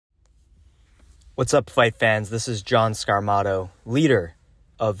What's up, fight fans? This is John Scarmato, leader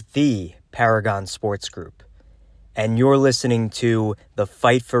of the Paragon Sports Group, and you're listening to the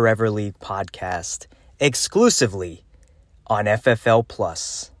Fight Forever League podcast exclusively on FFL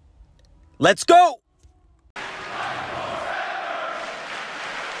Plus. Let's go!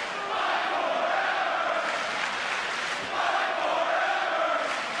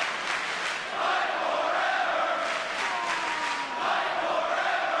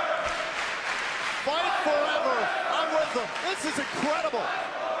 This is incredible.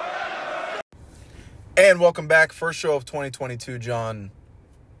 And welcome back. First show of 2022, John.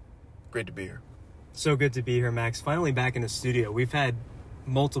 Great to be here. So good to be here, Max. Finally back in the studio. We've had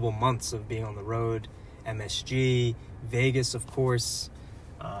multiple months of being on the road. MSG, Vegas, of course.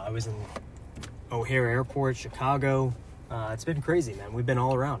 I was in O'Hare Airport, Chicago. It's been crazy, man. We've been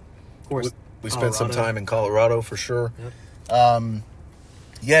all around. Of course, we spent some time in Colorado for sure. Yep.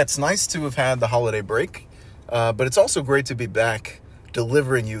 Yeah, it's nice to have had the holiday break. But it's also great to be back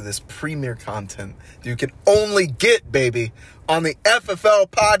delivering you this premier content that you can only get, baby, on the FFL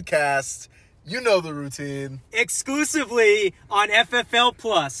podcast. You know the routine. Exclusively on FFL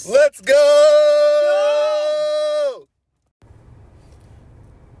Plus. Let's go!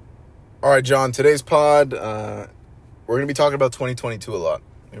 All right, John, today's pod, we're going to be talking about 2022 a lot.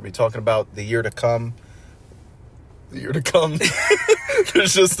 We're going to be talking about the year to come.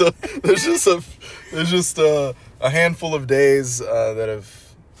 There's just a handful of days that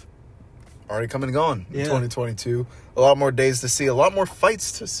have already come and gone in 2022. A lot more days to see, a lot more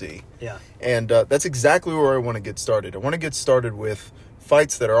fights to see. Yeah. And that's exactly where I want to get started. I want to get started with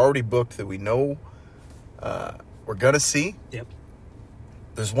fights that are already booked that we know we're going to see. Yep.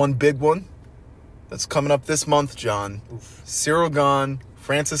 There's one big one that's coming up this month, John. Oof. Ciryl Gane,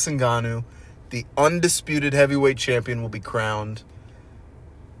 Francis Ngannou. The undisputed heavyweight champion will be crowned.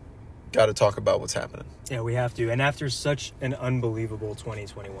 Got to talk about what's happening. Yeah, we have to. And after such an unbelievable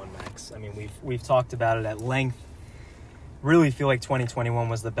 2021, Max, I mean, we've talked about it at length. Really feel like 2021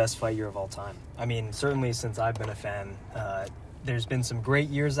 was the best fight year of all time. I mean, certainly since I've been a fan, there's been some great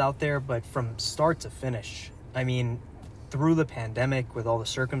years out there, but from start to finish, I mean, through the pandemic with all the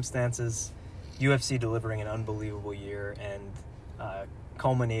circumstances, UFC delivering an unbelievable year and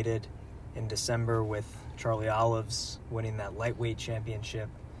culminated in December with Charlie Olives winning that lightweight championship.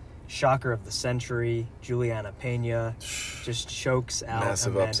 Shocker of the century, Juliana Pena just chokes out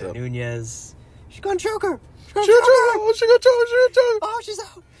Massive Amanda upset. Nunes. She's going to choke her. Oh, she's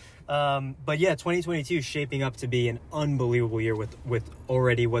out. But yeah, 2022 is shaping up to be an unbelievable year with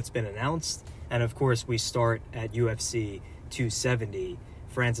already what's been announced. And of course, we start at UFC 270,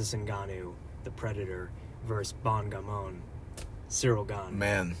 Francis Ngannou, the Predator, versus Bon Gamon, Ciryl Gane.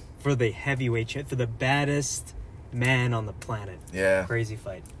 Man. For the heavyweight, for the baddest man on the planet. Yeah. Crazy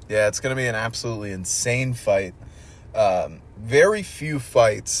fight. Yeah, it's going to be an absolutely insane fight. Very few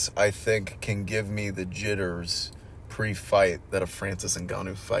fights, I think, can give me the jitters pre-fight that a Francis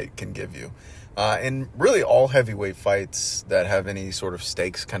Ngannou fight can give you. And really all heavyweight fights that have any sort of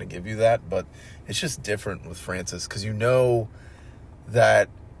stakes kind of give you that. But it's just different with Francis because you know that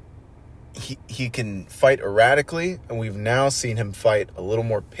he can fight erratically, and we've now seen him fight a little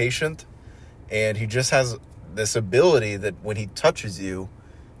more patient, and he just has this ability that when he touches you,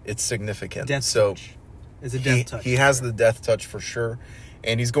 it's significant. Death touch. It's a death touch. He has the death touch for sure,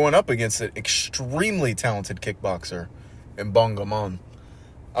 and he's going up against an extremely talented kickboxer in Bon Gamon.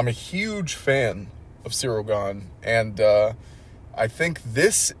 I'm a huge fan of Ciryl Gane, and I think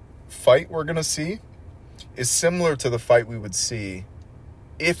this fight we're going to see is similar to the fight we would see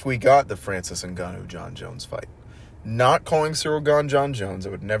if we got the Francis Ngannou John Jones fight. Not calling Ciryl Gane John Jones, I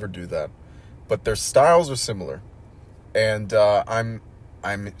would never do that. But their styles are similar. And I'm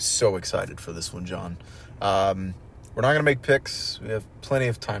so excited for this one, John. We're not going to make picks. We have plenty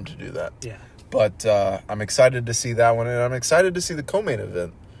of time to do that. Yeah. But I'm excited to see that one, and I'm excited to see the co-main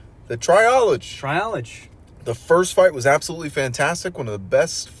event. The Triology. The first fight was absolutely fantastic. One of the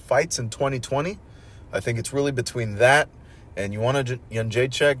best fights in 2020. I think it's really between that and Joanna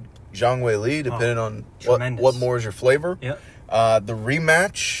Jędrzejczyk, Zhang Weili, depending on what more is your flavor. Yep. The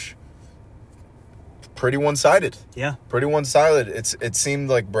rematch, pretty one-sided. Yeah. Pretty one-sided. It seemed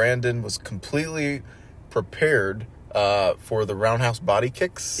like Brandon was completely prepared for the roundhouse body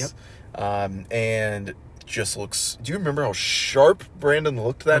kicks. Yep. And just looks... Do you remember how sharp Brandon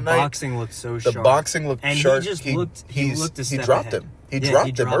looked that night? The boxing looked so sharp. The boxing looked and sharp. He just looked a step He dropped ahead. him. He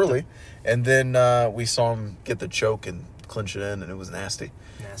dropped him early. And then we saw him get the choke and clinch it in, and it was nasty.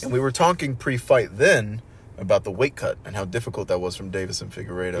 And we were talking pre-fight then about the weight cut and how difficult that was from Davison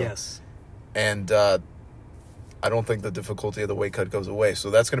Figueiredo. Yes. And I don't think the difficulty of the weight cut goes away. So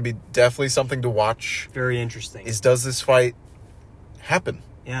that's going to be definitely something to watch. Very interesting. Does this fight happen?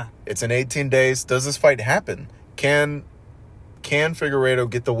 Yeah. It's in 18 days. Does this fight happen? Can Figueiredo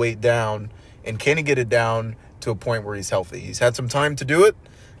get the weight down, and can he get it down to a point where he's healthy? He's had some time to do it.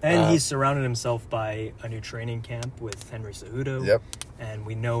 And he's surrounded himself by a new training camp with Henry Cejudo. Yep. And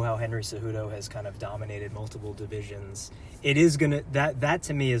we know how Henry Cejudo has kind of dominated multiple divisions. It is going to... That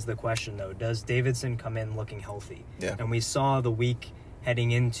to me is the question, though. Does Davidson come in looking healthy? Yeah. And we saw the week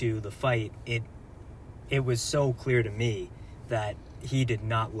heading into the fight, it was so clear to me that he did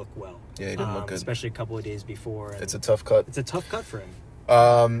not look well. Yeah, he didn't look good. Especially a couple of days before. And it's a tough cut. It's a tough cut for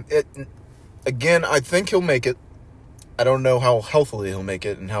him. Again, I think he'll make it. I don't know how healthily he'll make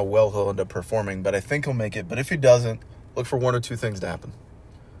it and how well he'll end up performing, but I think he'll make it. But if he doesn't, look for one or two things to happen.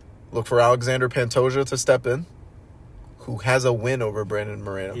 Look for Alexander Pantoja to step in, who has a win over Brandon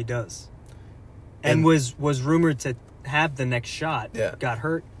Moreno. He does. And was rumored to have the next shot. Yeah. Got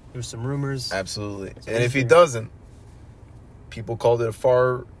hurt. There was some rumors. Absolutely. So and if he doesn't, people called it a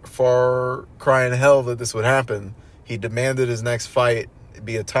far cry in hell that this would happen. He demanded his next fight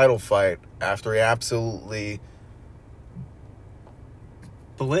be a title fight after he absolutely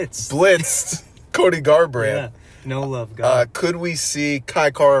blitzed Cody Garbrandt. Yeah. No love, God. Could we see Kai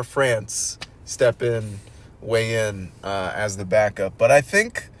Kara France step in, weigh in as the backup? But I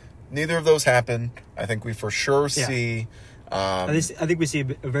think neither of those happen. I think we for sure see... I think we see a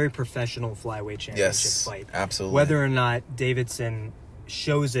very professional flyweight championship fight. Absolutely. Whether or not Davidson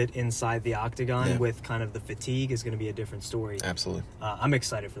shows it inside the octagon with kind of the fatigue is going to be a different story. Absolutely. I'm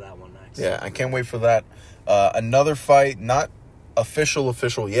excited for that one, Max. Yeah, I can't wait for that. Another fight, not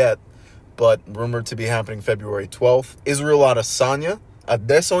official yet, but rumored to be happening February 12th. Israel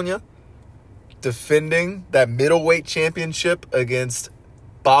Adesanya defending that middleweight championship against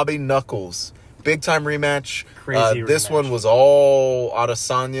Bobby Knuckles. Big time rematch. Crazy This rematch. one was all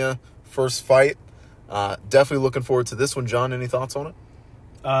Adesanya first fight. Definitely looking forward to this one. John, any thoughts on it?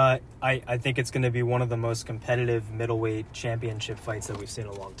 I think it's going to be one of the most competitive middleweight championship fights that we've seen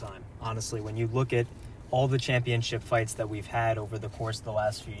in a long time. Honestly, when you look at all the championship fights that we've had over the course of the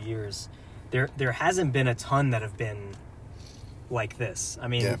last few years, there hasn't been a ton that have been like this. I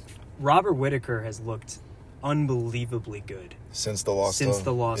mean, Robert Whittaker has looked unbelievably good since the loss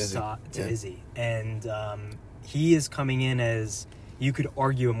to Izzy. And he is coming in as, you could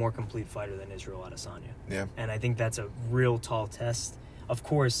argue, a more complete fighter than Israel Adesanya. Yeah. And I think that's a real tall test. Of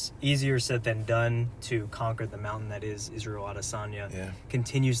course, easier said than done to conquer the mountain that is Israel Adesanya. Yeah.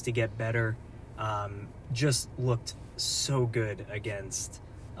 Continues to get better. Just looked so good against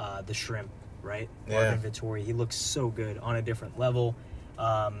the Shrimp, right? Yeah. Marvin Vettori. He looks so good on a different level.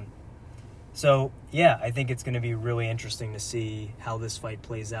 So, yeah, I think it's going to be really interesting to see how this fight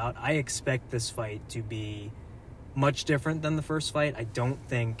plays out. I expect this fight to be much different than the first fight. I don't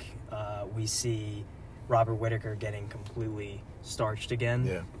think we see Robert Whittaker getting completely starched again.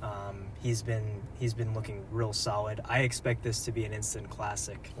 Yeah. He's been looking real solid. I expect this to be an instant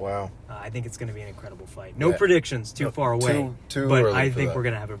classic. Wow. I think it's going to be an incredible fight. No predictions too far away. Too but early I for think that. we're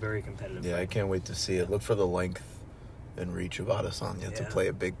going to have a very competitive Yeah, fight. I can't wait to see it. Look for the length and reach of Adesanya to Yeah. play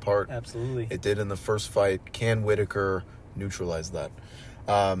a big part. Absolutely. It did in the first fight. Can Whittaker neutralize that?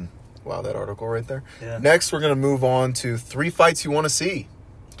 Wow, that article right there. Yeah. Next, we're going to move on to 3 fights you want to see.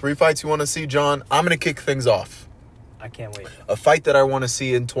 3 fights you want to see, John. I'm going to kick things off. I can't wait. A fight that I want to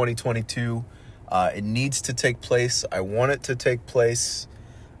see in 2022. It needs to take place. I want it to take place.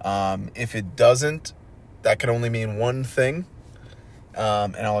 If it doesn't, that can only mean one thing.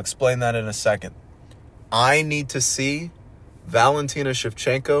 And I'll explain that in a second. I need to see Valentina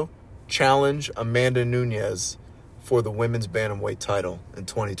Shevchenko challenge Amanda Nunes for the women's bantamweight title in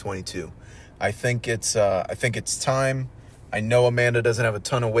 2022. I think it's time. I know Amanda doesn't have a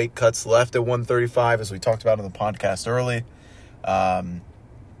ton of weight cuts left at 135, as we talked about in the podcast early.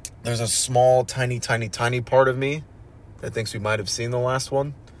 There's a small, tiny part of me that thinks we might have seen the last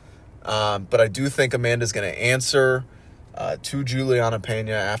one. But I do think Amanda's going to answer to Juliana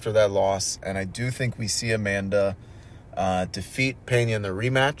Pena after that loss. And I do think we see Amanda defeat Pena in the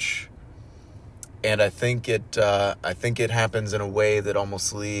rematch. And I think it happens in a way that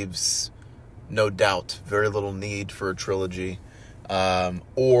almost leaves no doubt, very little need for a trilogy.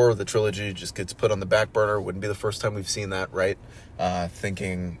 Or the trilogy just gets put on the back burner. Wouldn't be the first time we've seen that, right?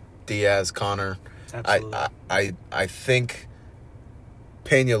 Thinking Diaz, Conor. Absolutely. I think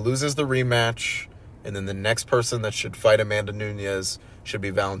Pena loses the rematch, and then the next person that should fight Amanda Nunes should be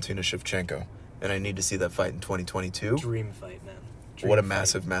Valentina Shevchenko. And I need to see that fight in 2022. Dream fight, man. What a Dream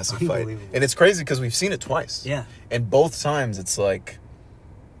massive fight. fight. Unbelievable. And it's crazy because we've seen it twice. Yeah. And both times it's like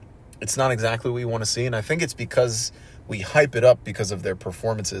it's not exactly what we want to see, and I think it's because we hype it up because of their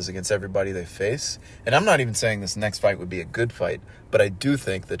performances against everybody they face. And I'm not even saying this next fight would be a good fight, but I do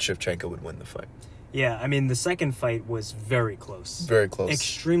think that Shevchenko would win the fight. Yeah, I mean, the second fight was very close. Very close.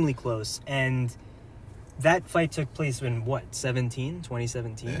 Extremely close. And that fight took place in,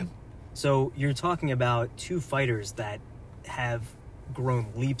 2017? Yeah. So you're talking about two fighters that have grown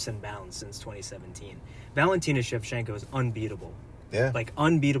leaps and bounds since 2017. Valentina Shevchenko is unbeatable. Yeah. Like,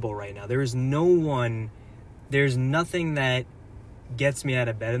 unbeatable right now. There's nothing that gets me out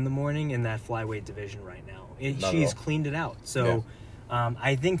of bed in the morning in that flyweight division right now. She's cleaned it out. So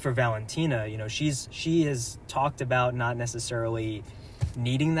I think for Valentina, she has talked about not necessarily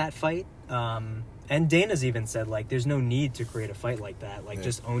needing that fight. And Dana's even said, there's no need to create a fight like that.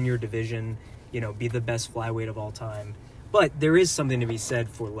 Just own your division, be the best flyweight of all time. But there is something to be said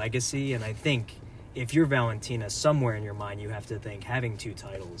for legacy, and I think if you're Valentina, somewhere in your mind you have to think having 2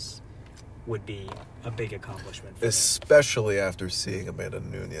 titles would be a big accomplishment for especially after seeing Amanda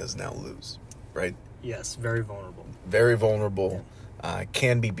Nunes now lose, right? Yes, very vulnerable. Very vulnerable,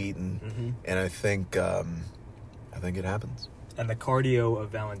 can be beaten, and I think it happens. And the cardio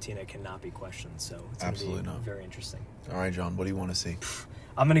of Valentina cannot be questioned, so it's absolutely not. Very interesting. All right, John, what do you want to see?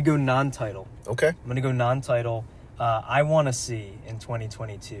 I'm going to go non-title. Okay. I'm going to go non-title. I want to see in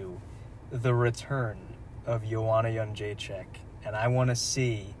 2022 the return of Joanna Jędrzejczyk, and I want to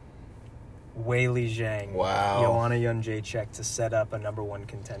see Weili Zhang, Joanna Jędrzejczyk to set up a number 1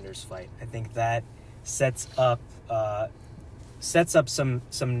 contenders fight. I think that sets up some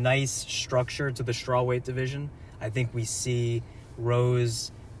nice structure to the strawweight division. I think we see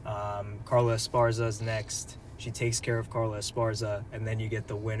Rose, Carla Esparza's next. She takes care of Carla Esparza, and then you get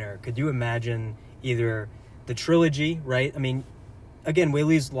the winner. Could you imagine either the trilogy, right? I mean, again,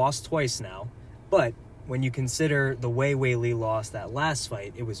 Weili's lost twice now, but when you consider the way Weili lost that last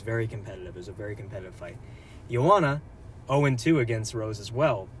fight, it was very competitive. It was a very competitive fight. Joanna, 0-2 against Rose as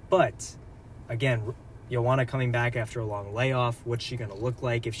well. But, again, Joanna coming back after a long layoff, what's she going to look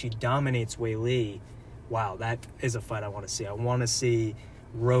like? If she dominates Weili, wow, that is a fight I want to see. I want to see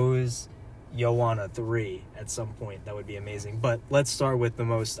Rose, Joanna 3 at some point. That would be amazing. But let's start with the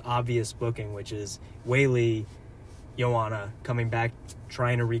most obvious booking, which is Weili, Joanna coming back,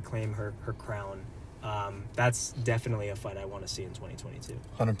 trying to reclaim her crown. That's definitely a fight I want to see in 2022.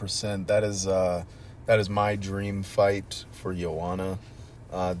 100%. That is my dream fight for Joanna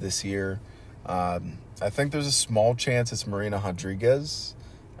this year. I think there's a small chance it's Marina Rodriguez.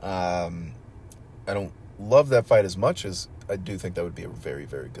 I don't love that fight as much as I do think that would be a very,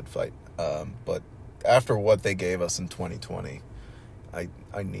 very good fight. But after what they gave us in 2020, I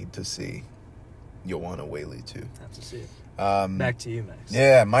need to see Joanna Weili too. Have to see it. Back to you, Max.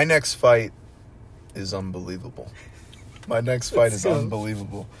 Yeah, my next fight is unbelievable.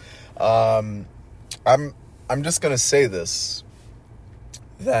 Unbelievable. I'm just gonna say this,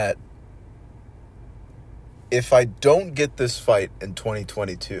 that if I don't get this fight in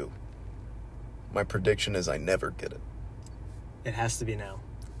 2022, my prediction is I never get it. It has to be now.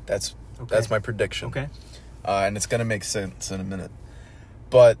 That's my prediction. Okay. And it's gonna make sense in a minute.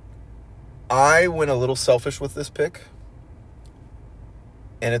 But I went a little selfish with this pick,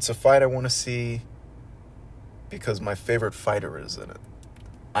 and it's a fight I want to see because my favorite fighter is in it.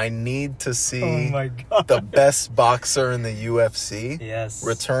 I need to see the best boxer in the UFC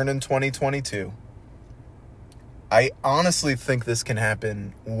return in 2022. I honestly think this can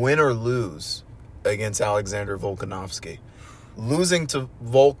happen, win or lose, against Alexander Volkanovski. Losing to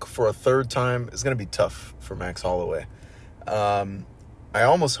Volk for a third time is going to be tough for Max Holloway. I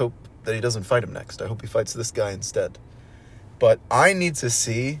almost hope that he doesn't fight him next. I hope he fights this guy instead. But I need to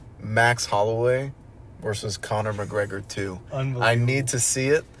see Max Holloway versus Conor McGregor 2. I need to see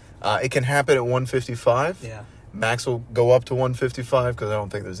it. It can happen at 155. Yeah. Max will go up to 155 because I don't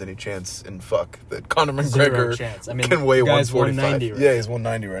think there's any chance in that Conor McGregor can weigh 145. Yeah, he's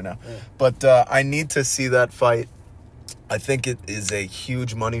 190 right now. Yeah. But I need to see that fight. I think it is a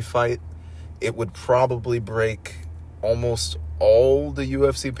huge money fight. It would probably break almost all the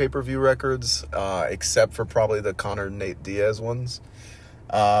UFC pay-per-view records, except for probably the Conor Nate Diaz ones.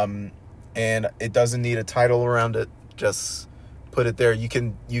 And it doesn't need a title around it. Just put it there. You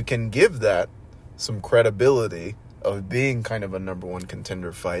can give that some credibility of being kind of a number 1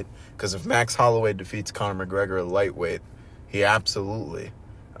 contender fight. Because if Max Holloway defeats Conor McGregor at lightweight, he absolutely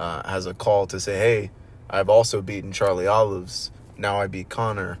has a call to say, hey, I've also beaten Charlie Olives. Now I beat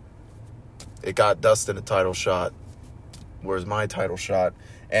Conor. It got Dustin a title shot. Where's my title shot?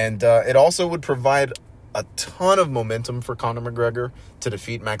 And it also would provide a ton of momentum for Conor McGregor to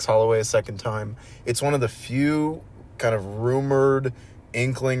defeat Max Holloway a second time. It's one of the few kind of rumored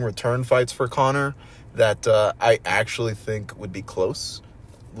inkling return fights for Conor that I actually think would be close.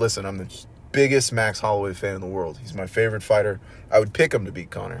 Listen, I'm the biggest Max Holloway fan in the world. He's my favorite fighter. I would pick him to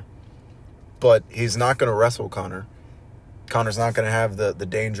beat Conor. But he's not going to wrestle Conor. Conor's not going to have the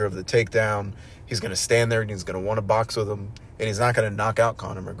danger of the takedown. He's going to stand there and he's going to want to box with him. And he's not going to knock out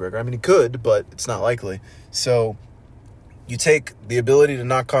Conor McGregor. I mean, he could, but it's not likely. So you take the ability to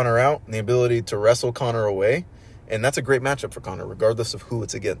knock Conor out and the ability to wrestle Conor away, and that's a great matchup for Conor, regardless of who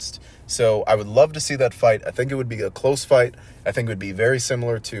it's against. So I would love to see that fight. I think it would be a close fight. I think it would be very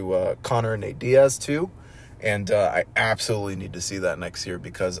similar to Conor and Nate Diaz, too. And I absolutely need to see that next year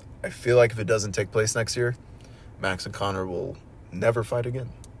because I feel like if it doesn't take place next year, Max and Conor will never fight again.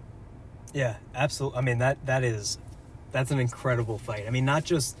 Yeah, absolutely. I mean, that's an incredible fight. I mean, not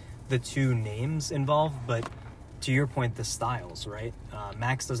just the two names involved, but to your point, the styles, right?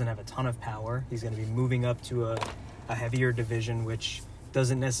 Max doesn't have a ton of power. He's going to be moving up to a heavier division, which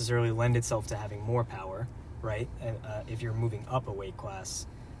doesn't necessarily lend itself to having more power, right? If you're moving up a weight class.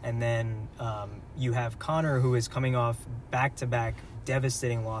 And then you have Conor, who is coming off back-to-back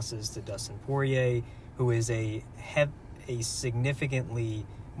devastating losses to Dustin Poirier, who is a significantly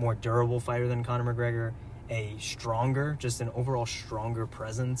more durable fighter than Conor McGregor, just an overall stronger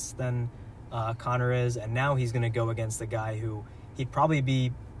presence than Conor is. And now he's going to go against a guy who he'd probably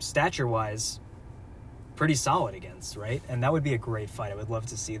be, stature-wise, pretty solid against, right? And that would be a great fight. I would love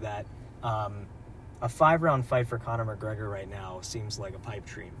to see that. A 5-round fight for Conor McGregor right now seems like a pipe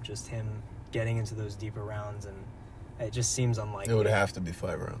dream. Just him getting into those deeper rounds, and it just seems unlikely. It would have to be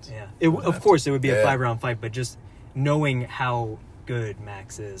 5 rounds. Yeah, of course it would be a 5-round fight, but just knowing how good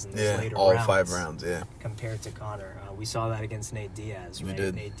Max is in those later all rounds. 5 rounds, compared to Conor. We saw that against Nate Diaz, right? We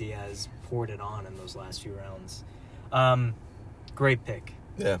did. Nate Diaz poured it on in those last few rounds. Great pick.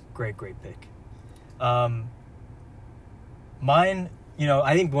 Yeah. Great pick. Mine,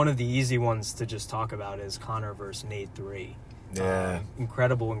 I think one of the easy ones to just talk about is Conor versus Nate 3. Yeah.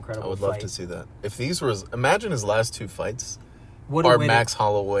 Incredible I would fight. love to see that. If these were, imagine his last 2 fights What a are way Max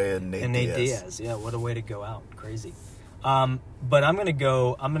Holloway and Nate Diaz. Yeah, what a way to go out. Crazy. But I'm gonna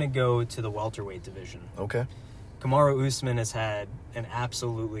go to the welterweight division. Okay. Kamaru Usman has had an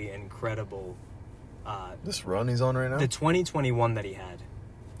absolutely incredible This run he's on right now? the 2021 that he had.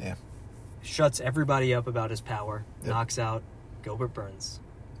 Yeah. Shuts everybody up about his power. Yep. Knocks out Gilbert Burns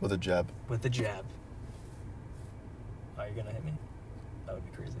With a jab. with the jab. Are you gonna hit me? That would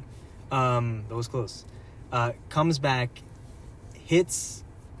be crazy. That was close. Comes back, hits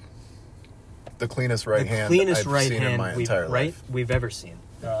The cleanest right hand cleanest I've right seen hand in my entire life. we've ever seen.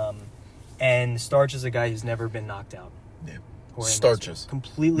 And Starch is a guy who's never been knocked out. Yeah. Or in Starches. this one.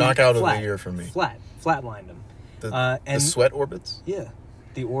 Completely Knockout of flat, the year for me. Flatlined him. The and sweat orbits? yeah,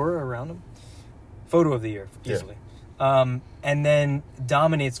 the aura around him. Photo of the year, Yeah. easily. And then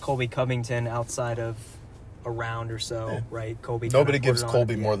dominates Colby Covington outside of a round or so, Yeah. right? Colby. Nobody kinda gives put it on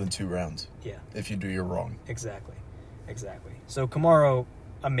Colby at the more end. than 2 rounds. Yeah, If you do, you're wrong. exactly. So Kamaru,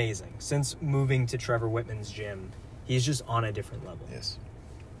 amazing. Since moving to Trevor Whitman's gym, he's just on a different level. Yes.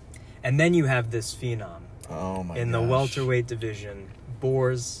 And then you have this phenom Oh my in gosh. the welterweight division,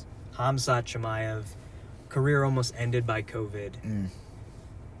 Boers, Khamzat Chimaev, career almost ended by COVID,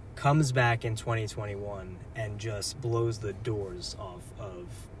 comes back in 2021 and just blows the doors off of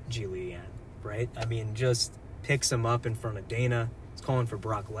Ji Lian, right? I mean, just picks him up in front of Dana. He's calling for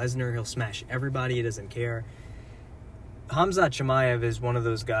Brock Lesnar. He'll smash everybody. He doesn't care. Khamzat Chimaev is one of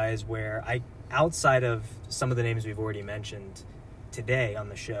those guys where outside of some of the names we've already mentioned today on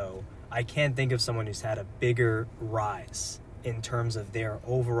the show, I can't think of someone who's had a bigger rise in terms of their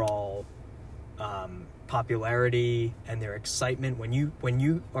overall popularity and their excitement. When you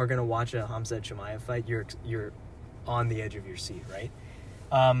are going to watch a Khamzat Chimaev fight, you're on the edge of your seat, right?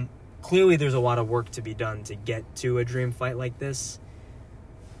 Clearly, there's a lot of work to be done to get to a dream fight like this,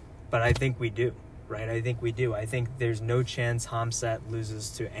 but I think we do, right? I think we do. I think there's no chance Khamzat loses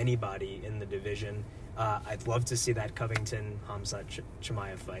to anybody in the division. I'd love to see that Covington-Khamzat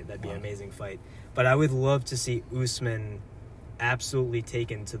Chimaev fight. That'd be an amazing fight. But I would love to see Usman absolutely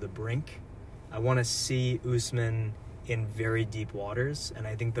taken to the brink. I want to see Usman in very deep waters, and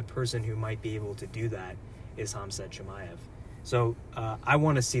I think the person who might be able to do that is Khamzat Chimaev. So I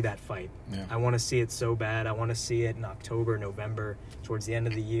want to see that fight. Yeah. I want to see it so bad. I want to see it in October, November, towards the end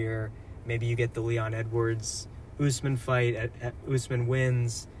of the year. Maybe you get the Leon Edwards Usman fight. Usman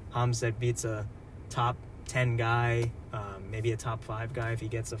wins. Khamzat beats a top 10 guy, maybe a top 5 guy if he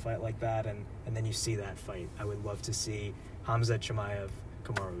gets a fight like that, and then you see that fight. I would love to see Khamzat Chimaev,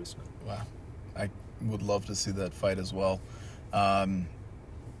 Kamaru Usman. Wow. I would love to see that fight as well. I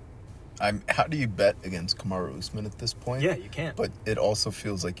How do you bet against Kamaru Usman at this point? Yeah, you can't. But it also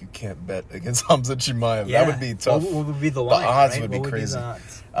feels like you can't bet against Hamza Chimaev. That would be tough. What would be the line? The odds right? would be What crazy. Would be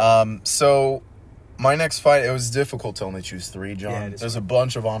the odds? So my next fight, it was difficult to only choose 3, John. Yeah, it is There's hard. a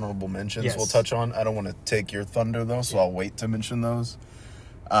bunch of honorable mentions Yes. we'll touch on. I don't want to take your thunder, though, so I'll wait to mention those.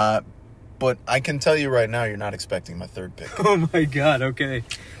 But I can tell you right now, you're not expecting my third pick. Oh my God! Okay,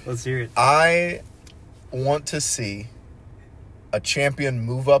 let's hear it. I want to see a champion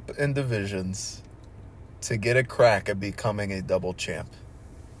move up in divisions to get a crack at becoming a double champ.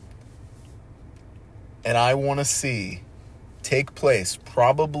 And I want to see take place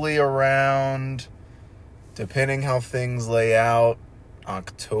probably around, depending how things lay out,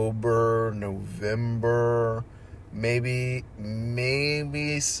 October, November, maybe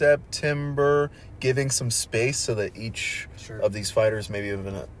September, giving some space so that each Sure. of these fighters maybe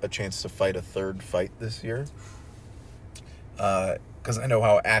have a chance to fight a third fight this year. Because I know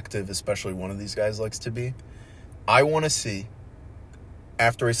how active, especially one of these guys, likes to be. I want to see,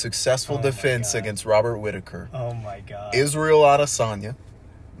 after a successful Oh my defense God. against Robert Whittaker, Oh my God! Israel Adesanya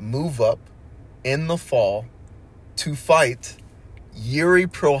move up in the fall to fight Yuri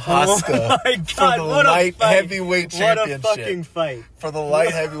Prohaska Oh my God, for the what a light fight. heavyweight championship. What a fucking fight! For the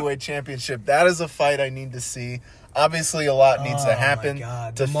light heavyweight championship. That is a fight I need to see. Obviously, a lot needs to happen. Oh my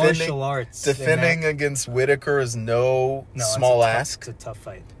God! The martial arts. in Defending that- against Whittaker is no it's small a tough- ask. It's a tough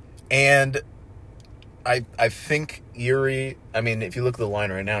fight. And I think Yuri, I mean, if you look at the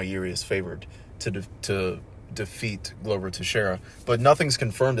line right now, Yuri is favored to defeat Glover Teixeira. But nothing's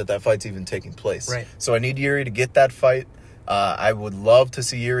confirmed that fight's even taking place. Right. So I need Yuri to get that fight. I would love to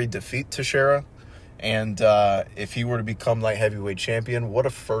see Yuri defeat Teixeira. And if he were to become light heavyweight champion, what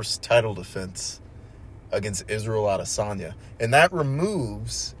a first title defense against Israel Adesanya. And that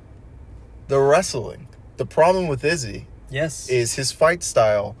removes the wrestling. The problem with Izzy Yes. is his fight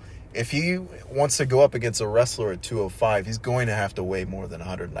style. If he wants to go up against a wrestler at 205, he's going to have to weigh more than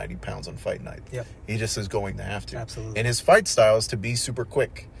 190 pounds on fight night. Yep. He just is going to have to. Absolutely. And his fight style is to be super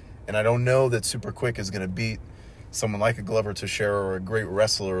quick. And I don't know that super quick is going to beat someone like a Glover Teixeira or a great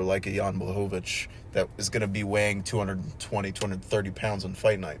wrestler like a Jan Blachowicz that is going to be weighing 220, 230 pounds on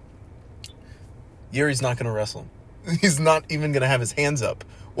fight night. Yuri's not going to wrestle him. He's not even going to have his hands up.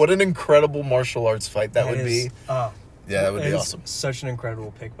 What an incredible martial arts fight that would is- be. Oh, Yeah, that would be it is awesome. Such an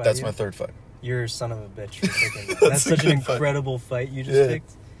incredible pick by That's you. my third fight. You're a son of a bitch for picking that. That's That's a such an good fight. incredible fight you just Yeah.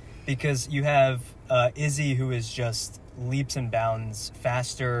 picked. Because you have Izzy, who is just leaps and bounds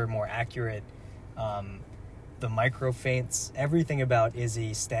faster, more accurate. The micro feints, everything about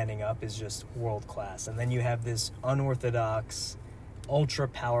Izzy standing up is just world class. And then you have this unorthodox, ultra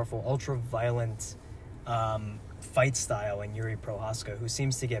powerful, ultra violent fight style in Yuri Prohaska, who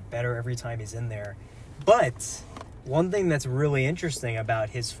seems to get better every time he's in there. But one thing that's really interesting about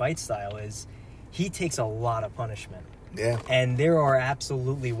his fight style is he takes a lot of punishment. Yeah. And there are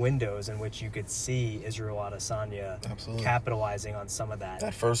absolutely windows in which you could see Israel Adesanya Absolutely. capitalizing on some of that.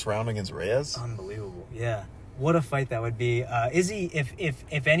 That first round against Reyes? Unbelievable. Yeah. What a fight that would be. Izzy,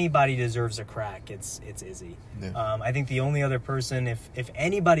 if anybody deserves a crack, it's Izzy. Yeah. I think the only other person, if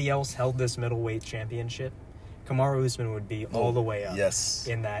anybody else held this middleweight championship, Kamaru Usman would be all the way up. Yes.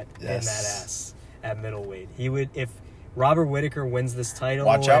 In that Yes. ass at middleweight. He would, if Robert Whittaker wins this title.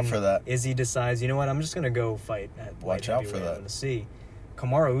 Watch out and for that. Izzy decides, you know what, I'm just gonna go fight at Watch light out for heavyweight. that. I'm gonna see.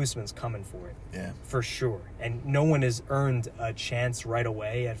 Kamaru Usman's coming for it. Yeah. For sure. And no one has earned a chance right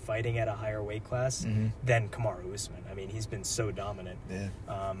away at fighting at a higher weight class than Kamaru Usman. I mean, he's been so dominant. Yeah.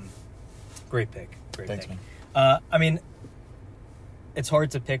 Great pick. Great Thanks, pick. man. I mean, it's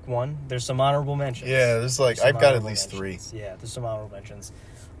hard to pick one. There's some honorable mentions. Yeah, there's like, Some I've got at honorable least mentions. 3. Yeah, there's some honorable mentions.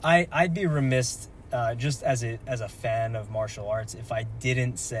 I'd be remiss, just as a fan of martial arts, if I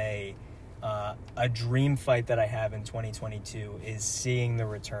didn't say a dream fight that I have in 2022 is seeing the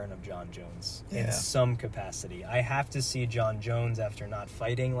return of John Jones in Yeah. some capacity. I have to see John Jones after not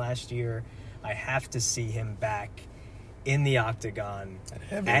fighting last year. I have to see him back in the octagon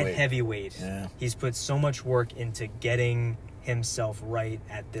At heavyweight. Yeah. He's put so much work into getting himself right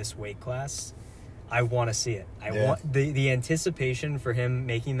at this weight class. I want to see it. I Yeah. want the anticipation for him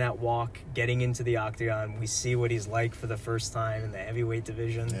making that walk, getting into the octagon. We see what he's like for the first time in the heavyweight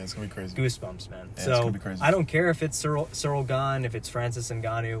division. Yeah, it's going to be crazy. Goosebumps, man. Yeah, it's So gonna be crazy. I don't care if it's Cyril Gane, if it's Francis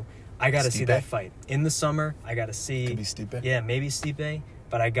Ngannou. I got to see Stipe? that fight in the summer. I got to see. Could be Stipe. Yeah, maybe Stipe,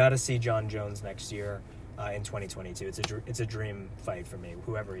 but I got to see John Jones next year in 2022. It's a dream fight for me.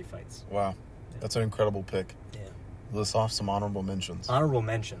 Whoever he fights. Wow. That's an incredible pick. Yeah. List off some honorable mentions. Honorable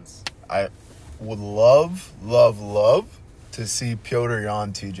mentions. I would love to see Piotr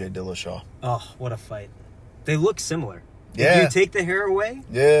Jan, TJ Dillashaw. Oh, what a fight! They look similar. Yeah. If you take the hair away,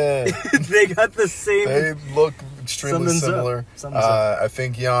 Yeah. they got the same. They look extremely Something's up. similar. Something's up. I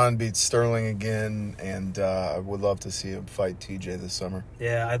think Jan beats Sterling again, and I would love to see him fight TJ this summer.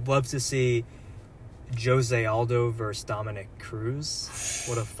 Yeah, I'd love to see Jose Aldo versus Dominic Cruz.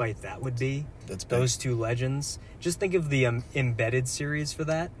 What a fight that would be. That's big. Those two legends. Just think of the embedded series for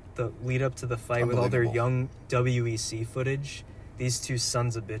that. The lead up to the fight with all their young WEC footage. These two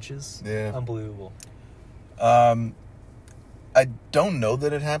sons of bitches. Yeah. Unbelievable. I don't know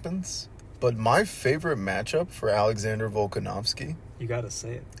that it happens, but my favorite matchup for Alexander Volkanovski You gotta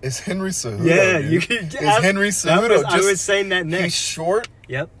say it. is Henry Cejudo. Yeah, dude. you can. Is Henry Cejudo. I was saying that next. He's short.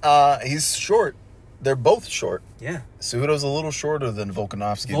 Yep. He's short. They're both short. Yeah. Cejudo's a little shorter than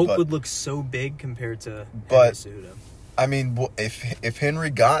Volkanovski, Volk but would look so big compared to But- Henry Cejudo. I mean, if Henry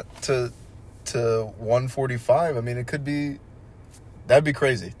got to 145, I mean, it could be. That'd be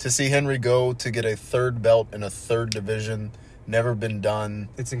crazy to see Henry go to get a third belt in a third division. Never been done.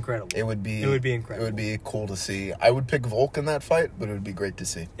 It's incredible. It would be incredible. It would be cool to see. I would pick Volk in that fight, but it would be great to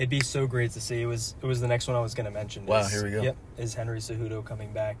see. It'd be so great to see. It was the next one I was going to mention. Wow, here we go. Yep, is Henry Cejudo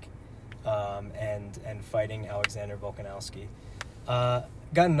coming back, and fighting Alexander Volkanovski. Got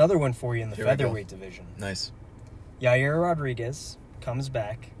another one for you in the Here we go. featherweight division. Nice. Yair Rodriguez comes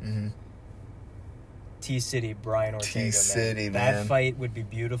back. Mm-hmm. T-City, Brian Ortega. T-City, man. man. That fight would be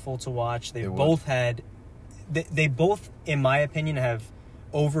beautiful to watch. They It would. both had... They both, in my opinion, have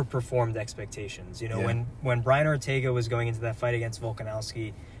overperformed expectations. You know, Yeah. when Brian Ortega was going into that fight against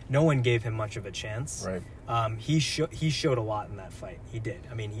Volkanovski, no one gave him much of a chance. Right. He showed a lot in that fight. He did.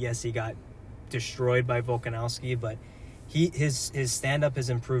 I mean, yes, he got destroyed by Volkanovski, but his stand-up has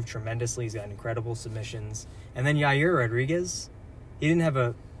improved tremendously. He's got incredible submissions. And then Yair Rodriguez, he didn't have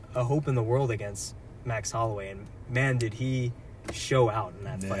a hope in the world against Max Holloway, and man, did he show out in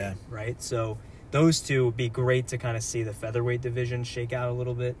that Yeah. fight, right? So those two would be great to kind of see the featherweight division shake out a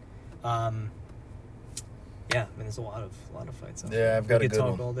little bit. Yeah, I mean, there's a lot of fights out there. Yeah, I've got We a could good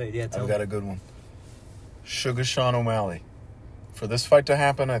talk one. all day. Yeah, I've got a good one. Sugar Sean O'Malley. For this fight to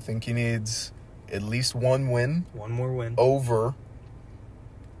happen, I think he needs at least one win one more win. over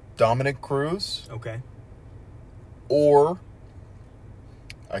Dominic Cruz, Okay. or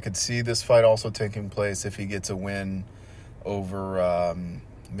I could see this fight also taking place if he gets a win over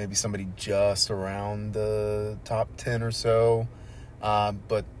maybe somebody just around the top 10 or so.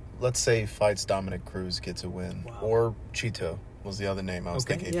 But let's say he fights Dominic Cruz, gets a win. Wow. Or Cheeto was the other name I was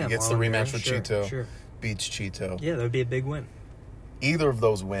thinking. If Yeah, he gets Marlon the rematch Vera, with sure, Cheeto, sure. beats Cheeto. Yeah, that would be a big win. Either of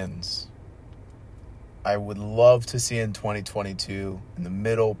those wins, I would love to see in 2022, in the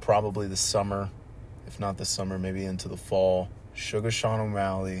middle, probably the summer, if not the summer, maybe into the fall. Sugar Sean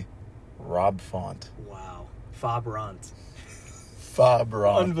O'Malley, Rob Font. Wow. Fabrant.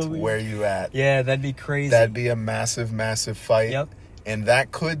 Fabrant, Unbelievable. where you at? Yeah, that'd be crazy. That'd be a massive, massive fight. Yep. And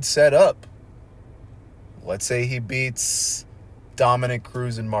that could set up. Let's say he beats Dominic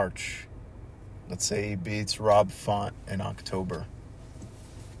Cruz in March. Let's say he beats Rob Font in October.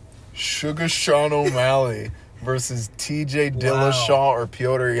 Sugar Sean O'Malley versus TJ Dillashaw or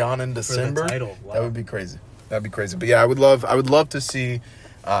Piotr Jan in December. title. Wow. That would be crazy. That'd be crazy. But yeah, I would love to see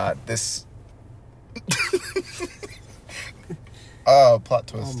this plot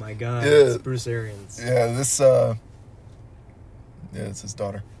twist. Oh my god. Yeah. It's Bruce Arians. Yeah, this yeah, it's his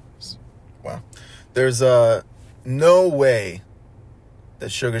daughter. Wow. There's no way that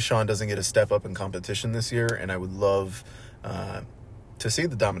Sugar Sean doesn't get a step up in competition this year, and I would love to see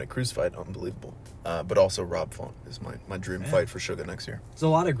the Dominic Cruz fight. Unbelievable. But also Rob Font is my dream fight for Sugar next year. There's a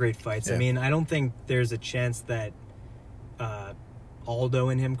lot of great fights. I Yeah. mean, I don't think there's a chance that Aldo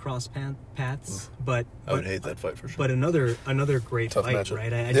and him cross paths, but I would hate that fight for sure. But another great Tough fight, matchup.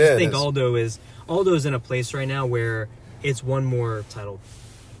 right? I Yeah, just it think is. Aldo's in a place right now where it's one more title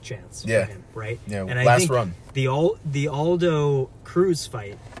chance Yeah. for him, right? Yeah, and I last think run. The Aldo Cruz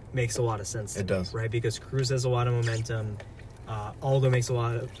fight makes a lot of sense. It to me, does. right? Because Cruz has a lot of momentum. Aldo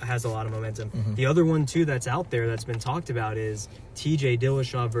has a lot of momentum. Mm-hmm. The other one too that's out there that's been talked about is TJ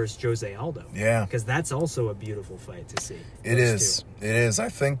Dillashaw versus Jose Aldo. Yeah. because that's also a beautiful fight to see. It those is. two. It is. I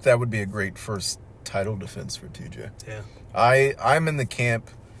think that would be a great first title defense for TJ. Yeah. I'm in the camp,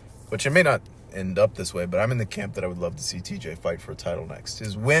 which it may not end up this way, but I'm in the camp that I would love to see TJ fight for a title next.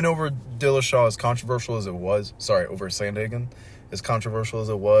 His win over Dillashaw, as controversial as it was, over Sandhagen, as controversial as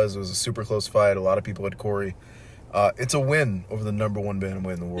it was a super close fight. A lot of people had Corey. It's a win over the number one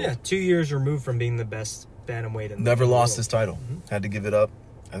bantamweight in the world. Yeah, 2 years removed from being the best bantamweight in Never the lost world. his title. Had to give it up.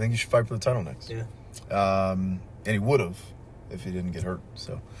 I think he should fight for the title next. Yeah. And he would have if he didn't get hurt.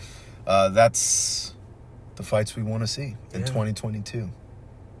 So that's the fights we want to see in Yeah. 2022.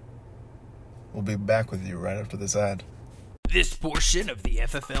 We'll be back with you right after this ad. This portion of the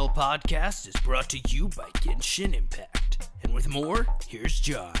FFL podcast is brought to you by Genshin Impact. And with more, here's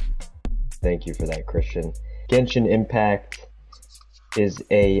John. Thank you for that, Christian. Genshin Impact is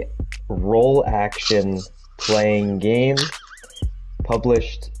a role-action playing game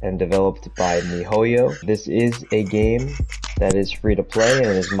published and developed by MiHoYo. This is a game that is free to play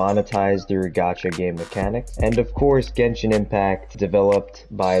and is monetized through gacha game mechanics. And of course, Genshin Impact developed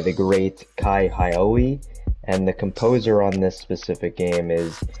by the great Kai Hioe, and the composer on this specific game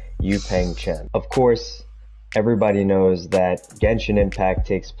is Yu Peng Chen. Of course, everybody knows that Genshin Impact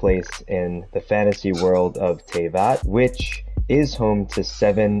takes place in the fantasy world of Teyvat, which is home to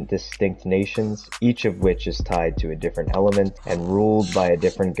 7 distinct nations, each of which is tied to a different element and ruled by a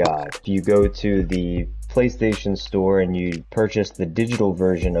different god. If you go to the PlayStation Store and you purchase the digital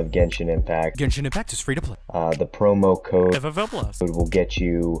version of Genshin Impact, Genshin Impact is free to play. the promo code FFL Plus will get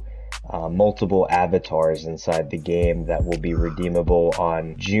you multiple avatars inside the game that will be redeemable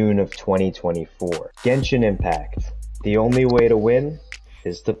on June of 2024. Genshin Impact. The only way to win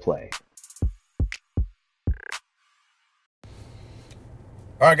is to play.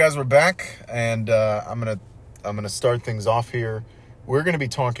 All right, guys, we're back, and I'm gonna start things off here. We're gonna be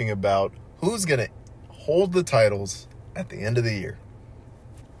talking about who's gonna hold the titles at the end of the year.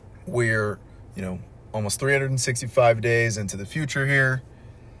 We're almost 365 days into the future here.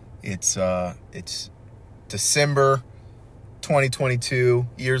 It's December 2022.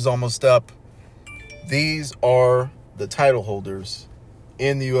 Year's almost up. These are the title holders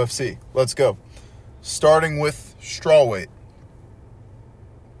in the UFC. Let's go. Starting with strawweight.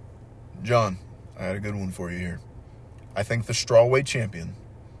 John, I had a good one for you here. I think the strawweight champion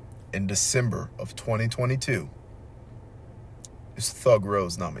in December of 2022 is Thug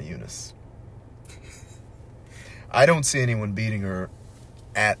Rose Namajunas. I don't see anyone beating her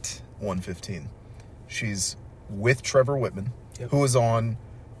at 115. She's with Trevor Whitman, who is on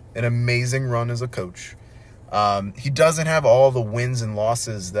an amazing run as a coach. He doesn't have all the wins and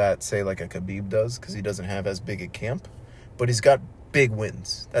losses that, say, like a Khabib does, because he doesn't have as big a camp, but he's got big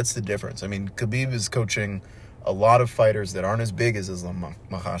wins. That's the difference. I mean, Khabib is coaching a lot of fighters that aren't as big as Islam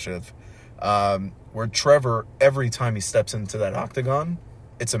Makhachev, where Trevor, every time he steps into that octagon,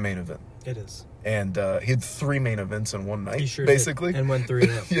 it's a main event. It is. And he had 3 main events in one night, He sure basically. did. And went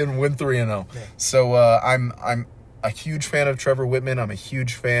 3-0. And went 3-0. Yeah. So I'm a huge fan of Trevor Whitman. I'm a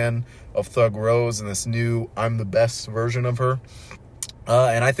huge fan of Thug Rose and this new I'm the best version of her.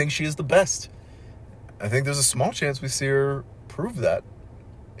 And I think she is the best. I think there's a small chance we see her prove that,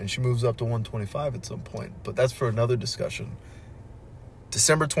 and she moves up to 125 at some point. But that's for another discussion.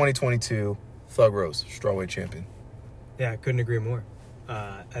 December 2022, Thug Rose, strawweight champion. Yeah, I couldn't agree more.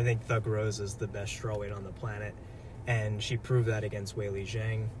 I think Thug Rose is the best strawweight on the planet, and she proved that against Weili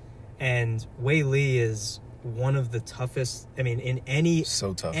Zhang. And Weili is one of the toughest, in any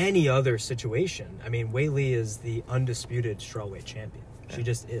other situation. Weili is the undisputed strawweight champion. Yeah. She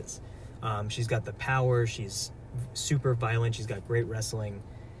just is. She's got the power, she's super violent, she's got great wrestling,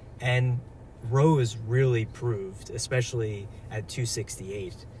 and Rose really proved, especially at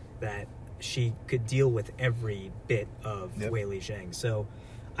 268, that she could deal with every bit of Weili Zhang. So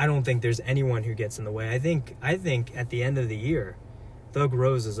I don't think there's anyone who gets in the way. I think at the end of the year, Thug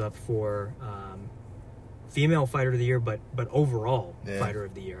Rose is up for female fighter of the year, but overall fighter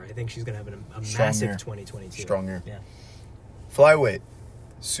of the year. I think she's going to have a massive 2022. Strong year. Yeah. Flyweight,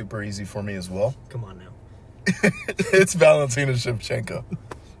 super easy for me as well. Come on now. It's Valentina Shevchenko.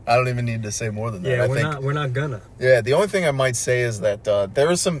 I don't even need to say more than that. Yeah, we're not gonna. Yeah, the only thing I might say is that there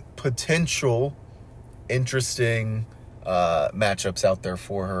are some potential interesting matchups out there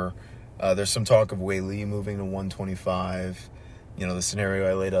for her. There's some talk of Weili moving to 125. The scenario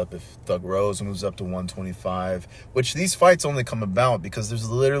I laid up if Thug Rose moves up to 125, which these fights only come about because there's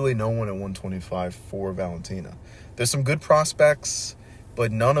literally no one at 125 for Valentina. There's some good prospects,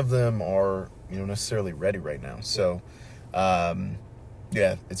 but none of them are necessarily ready right now. So,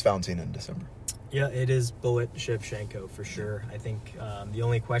 yeah, it's Valentina in December. Yeah, it is Bullet Shevchenko for sure. I think the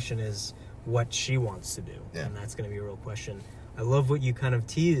only question is what she wants to do, and that's going to be a real question. I love what you kind of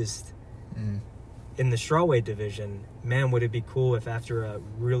teased in the strawweight division. Man, would it be cool if after a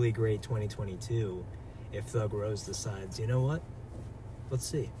really great 2022, if Thug Rose decides, you know what? Let's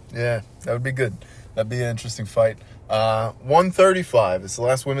see. Yeah, that would be good. That'd be an interesting fight. 135 is the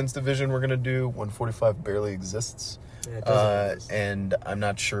last women's division we're going to do. 145 barely exists. Yeah, it doesn't exist. And I'm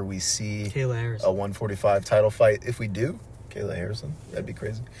not sure we see Kayla Harrison. A 145 title fight. If we do, Kayla Harrison, that'd be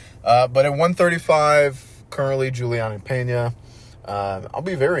crazy. But at 135, currently Juliana Pena. I'll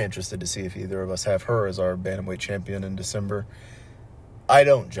be very interested to see if either of us have her as our bantamweight champion in December. I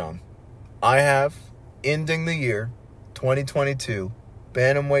don't, John. I have ending the year 2022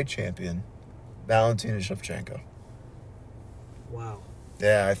 bantamweight champion, Valentina Shevchenko. Wow.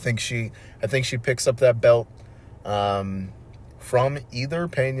 Yeah, I think she picks up that belt from either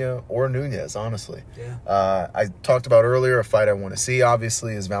Pena or Nunes, honestly. Yeah. I talked about earlier a fight I want to see,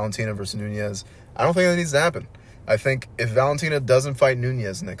 obviously, is Valentina versus Nunes. I don't think that needs to happen. I think if Valentina doesn't fight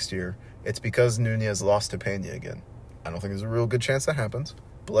Nunes next year, it's because Nunes lost to Pena again. I don't think there's a real good chance that happens,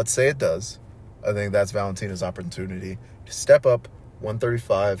 but let's say it does. I think that's Valentina's opportunity to step up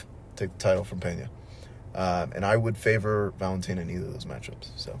 135, take the title from Pena. And I would favor Valentina in either of those matchups.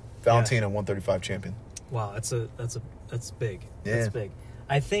 So Valentina, 135 champion. Wow, that's big. Yeah. That's big.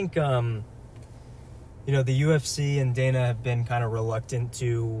 I think the UFC and Dana have been kind of reluctant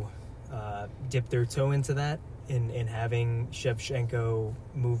to dip their toe into that in having Shevchenko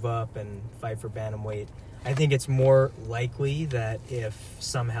move up and fight for bantamweight. I think it's more likely that if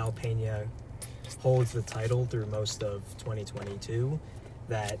somehow Pena holds the title through most of 2022,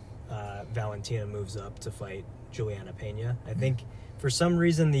 that Valentina moves up to fight Juliana Pena. I think for some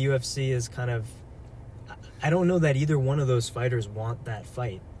reason the UFC is kind of... I don't know that either one of those fighters want that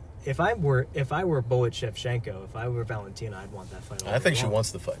fight. If I were Bullet Shevchenko, if I were Valentina, I'd want that fight. I think she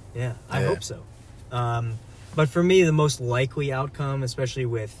wants the fight. Yeah, I hope so. But for me, the most likely outcome, especially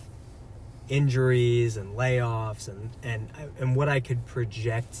with injuries and layoffs and what I could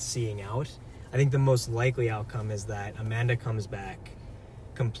project seeing out, I think the most likely outcome is that Amanda comes back,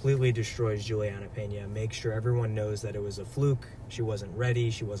 completely destroys Juliana Pena, makes sure everyone knows that it was a fluke, she wasn't ready,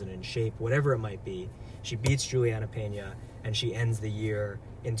 she wasn't in shape, whatever it might be. She beats Juliana Pena, and she ends the year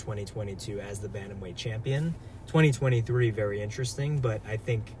in 2022 as the bantamweight champion. 2023, very interesting, but I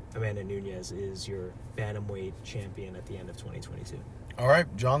think Amanda Nunes is your bantamweight champion at the end of 2022. All right,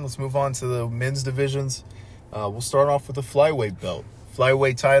 John, let's move on to the men's divisions. We'll start off with the flyweight belt.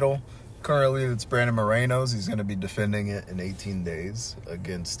 Flyweight title, currently it's Brandon Moreno's. He's going to be defending it in 18 days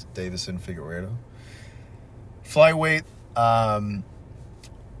against Davison Figueiredo. Flyweight, I've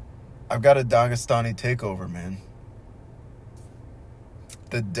got a Dagestani takeover, man.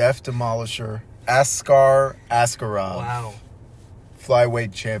 The Death Demolisher, Askar Askarov. Wow.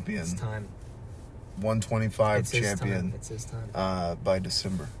 Flyweight champion. It's time. 125 It's his champion. time. It's his time. By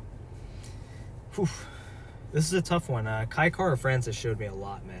December. Whew. This is a tough one. Kai Kara Francis showed me a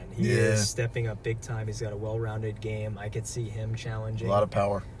lot, man. He is stepping up big time. He's got a well-rounded game. I could see him challenging. A lot of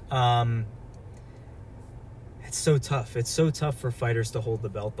power. It's so tough. It's so tough for fighters to hold the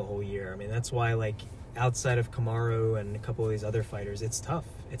belt the whole year. I mean, that's why, like, outside of Kamaru and a couple of these other fighters, it's tough.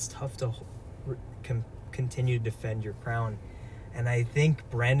 It's tough to continue to defend your crown. And I think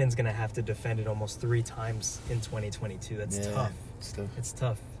Brandon's going to have to defend it almost 3 times in 2022. That's tough. It's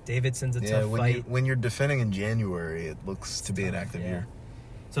tough. Davidson's a tough fight. When you're defending in January, it looks to be an active year.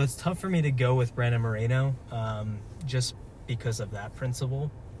 So it's tough for me to go with Brandon Moreno just because of that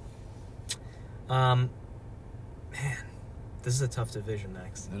principle. Man, this is a tough division,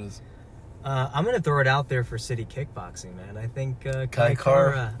 Max. It is. I'm going to throw it out there for City Kickboxing, man. I think Kai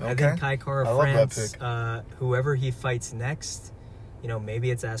Kara. I think Kai Kara I love that France, pick. whoever he fights next,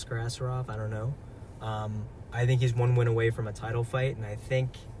 maybe it's Askar Askarov, I don't know. I think he's 1 win away from a title fight, and I think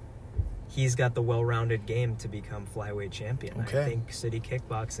he's got the well-rounded game to become flyweight champion. Okay. I think City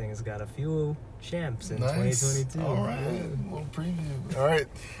Kickboxing has got a few champs in Nice. 2022. All right. A little preview. All right.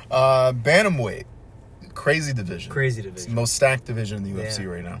 Bantamweight. Crazy division. Crazy It's division. the most stacked division in the UFC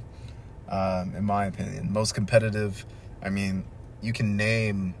right now, in my opinion. Most competitive. I mean, I can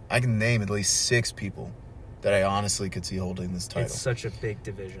name at least 6 people that I honestly could see holding this title. It's such a big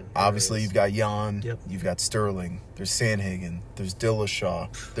division. Obviously, It you've is. got Jan, Yep. you've got Sterling, there's Sandhagen, there's Dillashaw,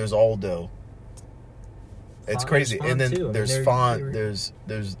 there's Aldo. It's Font- crazy. there's And Font, then too. I mean, there's they're- Font, they're-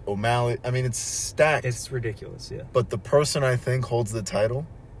 there's O'Malley. I mean, it's stacked. It's ridiculous, yeah. But the person I think holds the title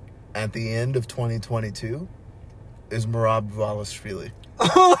at the end of 2022 is Merab Dvalishvili.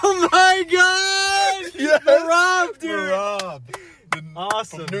 Oh my God! Yes! Merab, dude! Merab.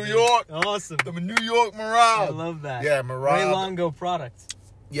 Awesome. From New dude. York. Awesome. The New York Merab. I love that. Yeah, Merab. Ray Longo product.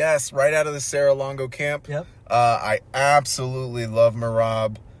 Yes, right out of the Sarah Longo camp. Yep. I absolutely love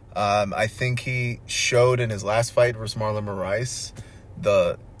Merab. I think he showed in his last fight versus Marlon Moraes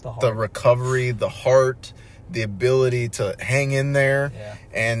the heart. recovery, the heart, the ability to hang in there Yeah.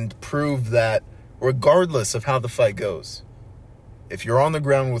 and prove that regardless of how the fight goes, if you're on the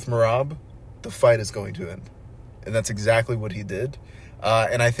ground with Merab, the fight is going to end. And that's exactly what he did.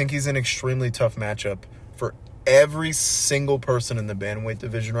 And I think he's an extremely tough matchup for every single person in the bantamweight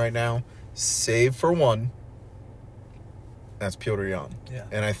division right now, save for one. That's Petr Yan. Yeah.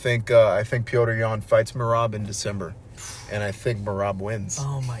 And I think Petr Yan fights Merab in December. and I think Merab wins.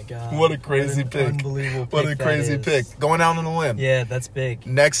 Oh my god! What a crazy pick! Unbelievable pick! What a crazy pick! Going out on a limb. Yeah, that's big.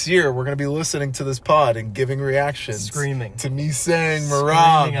 Next year, we're going to be listening to this pod and giving reactions. Screaming. To me saying,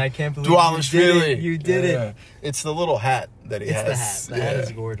 Merab, I can't believe you did it. You did it. It's the little hat that he has. It's the hat. The hat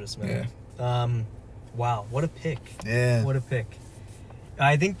is gorgeous, man. Yeah. Wow, what a pick. Yeah. What a pick.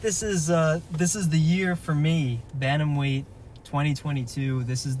 I think this is the year for me, Bantamweight 2022.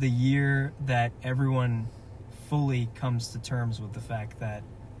 This is the year that everyone fully comes to terms with the fact that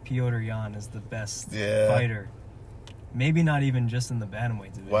Petr Yan is the best fighter. Maybe not even just in the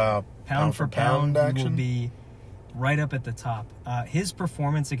bantamweight division. Wow. Pound for pound, he action? will be right up at the top. His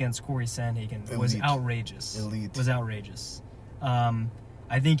performance against Corey Sandhagen was outrageous. Was outrageous.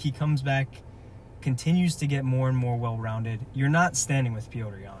 I think he comes back, continues to get more and more well-rounded. You're not standing with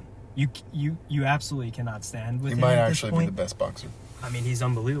Petr Yan. You absolutely cannot stand with him. He might at this actually point. be the best boxer. I mean, he's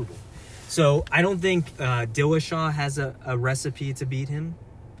unbelievable. So I don't think Dillashaw has a recipe to beat him.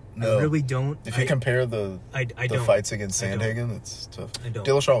 No. I really don't. If you compare the don't. fights against Sandhagen, it's tough. I don't.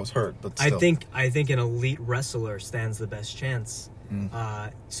 Dillashaw was hurt, but still. I think an elite wrestler stands the best chance.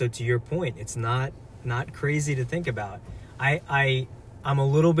 So to your point, it's not crazy to think about. I'm a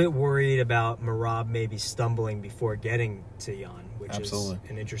little bit worried about Merab maybe stumbling before getting to Yan, which is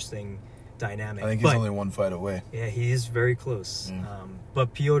an interesting dynamic. I think he's only one fight away. Yeah, he is very close.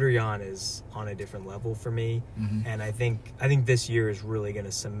 But Petr Yan is on a different level for me, and I think this year is really going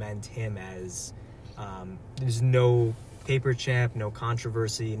to cement him as there's no paper champ, no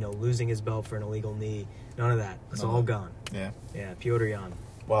controversy, no losing his belt for an illegal knee, none of that. It's all gone. Yeah, Petr Yan.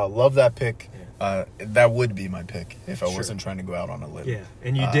 Wow, love that pick. Yeah. That would be my pick if I wasn't trying to go out on a limb. Yeah,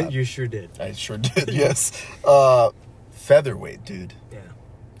 and you did. You sure did. I sure did. Yes. Featherweight, dude. Yeah.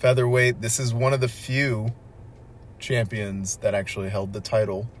 Featherweight. This is one of the few champions that actually held the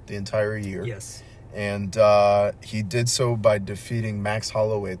title the entire year. Yes. And he did so by defeating Max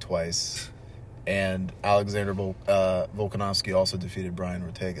Holloway twice, and Alexander Volkanovski also defeated Brian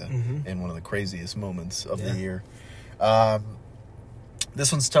Ortega in one of the craziest moments of the year.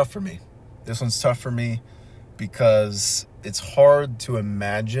 This one's tough for me. Because it's hard to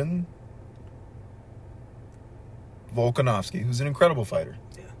imagine Volkanovski, who's an incredible fighter,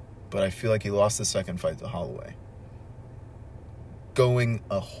 but I feel like he lost the second fight to Holloway, going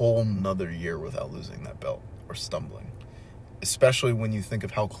a whole nother year without losing that belt or stumbling, especially when you think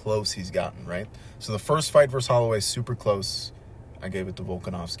of how close he's gotten, right? So the first fight versus Holloway, super close. I gave it to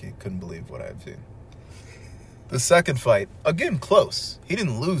Volkanovski. Couldn't believe what I had seen. The second fight, again, close. He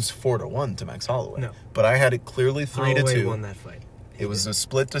didn't lose 4-1 to Max Holloway. No. But I had it clearly 3-2. Holloway won that fight. It was a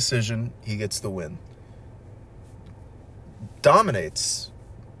split decision. He gets the win. Dominates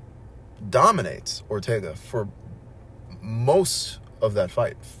Ortega for most of that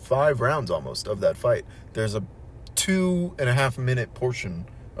fight. 5 rounds almost of that fight. There's a 2.5 minute portion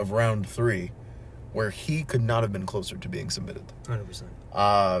of round 3 where he could not have been closer to being submitted. 100%.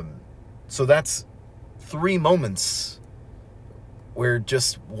 So that's 3 moments where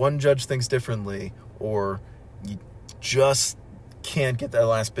just one judge thinks differently, or you just can't get that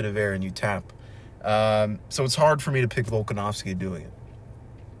last bit of air and you tap. So it's hard for me to pick Volkanovski doing it.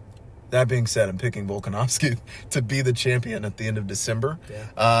 That being said, I'm picking Volkanovski to be the champion at the end of December.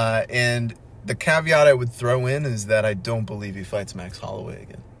 Yeah. And the caveat I would throw in is that I don't believe he fights Max Holloway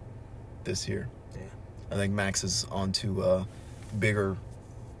again this year. Yeah. I think Max is on to bigger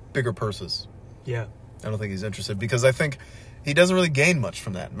purses. Yeah. I don't think he's interested because I think he doesn't really gain much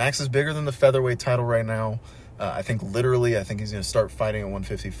from that. Max is bigger than the featherweight title right now. I think he's going to start fighting at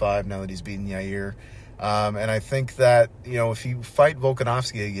 155 now that he's beaten Yair. And I think that, if you fight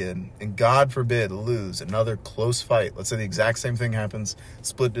Volkanovski again, and God forbid lose another close fight, let's say the exact same thing happens,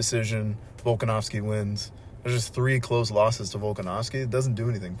 split decision, Volkanovski wins. There's just 3 close losses to Volkanovski. It doesn't do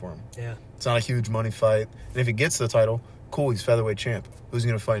anything for him. Yeah. It's not a huge money fight. And if he gets the title, cool, he's featherweight champ. Who's he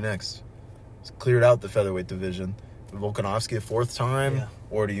going to fight next? He's cleared out the featherweight division. Volkanovski a 4th time? Yeah.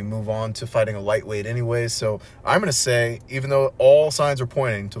 Or do you move on to fighting a lightweight anyway? So I'm going to say, even though all signs are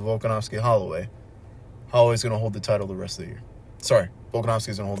pointing to Volkanovski-Holloway, Holloway's going to hold the title the rest of the year. Sorry,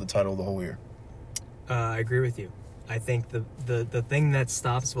 Volkanovski's going to hold the title the whole year. I agree with you. I think the thing that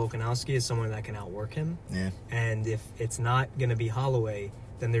stops Volkanovski is someone that can outwork him. Yeah. And if it's not going to be Holloway,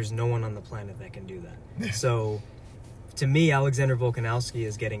 then there's no one on the planet that can do that. Yeah. So, to me, Alexander Volkanovski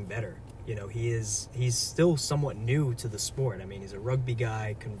is getting better. He's still somewhat new to the sport. I mean, he's a rugby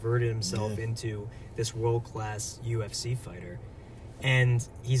guy, converted himself into this world-class UFC fighter. And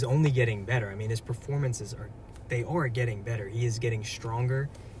he's only getting better. I mean, his performances are getting better. He is getting stronger.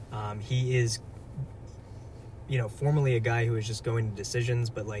 He is, formerly a guy who was just going to decisions,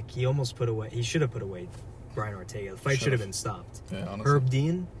 but he should have put away Brian Ortega. The fight should have been stopped. Yeah, honestly. Herb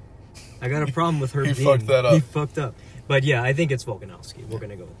Dean, I got a problem with Herb He Dean. fucked that up. He fucked up. But yeah, I think it's Volkanovski. We're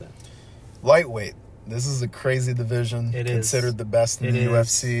gonna go with that. Lightweight. This is a crazy division. It is. Considered the best in It the is.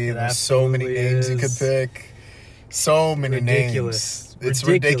 UFC. It There's so many absolutely names you is. could pick. So many Ridiculous. names. It's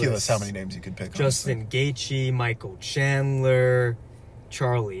ridiculous how many names you could pick. Justin Gaethje, Michael Chandler,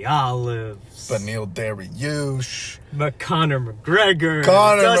 Charlie Olives, Beneil Dariush. Conor McGregor,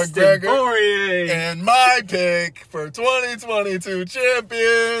 Conor Dustin McGregor. Poirier. And my pick for 2022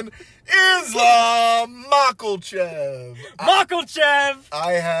 champion, Islam Makhachev. Makhachev.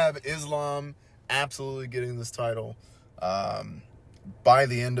 I have Islam absolutely getting this title by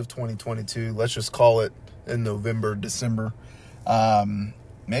the end of 2022. Let's just call it in November, December.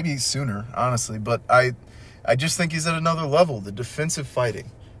 Maybe sooner, honestly. But I just think he's at another level. The defensive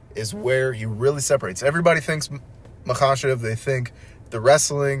fighting is where he really separates. Everybody thinks Makhachev. They think the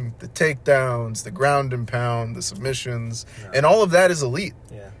wrestling, the takedowns, the ground and pound, the submissions, and all of that is elite.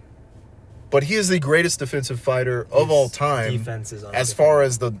 Yeah. But he is the greatest defensive fighter of all time. Defense is As far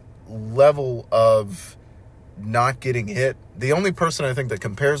as the level of not getting hit, the only person I think that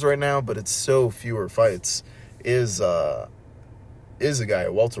compares right now, but it's so fewer fights, is a guy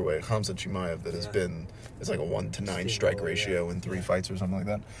at welterweight, Khamzat Chimaev, that has been, it's like a 1-to-9 strike ratio in 3 fights or something like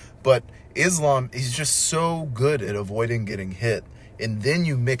that. But Islam, he's just so good at avoiding getting hit. And then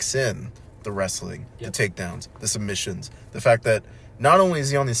you mix in the wrestling, the takedowns, the submissions, the fact that not only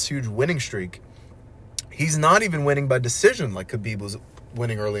is he on this huge winning streak, he's not even winning by decision like Khabib was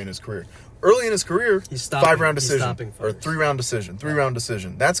winning early in his career. Early in his career, He's stopping- 5-round he's decision stopping or fighters. 3-round decision, 3-round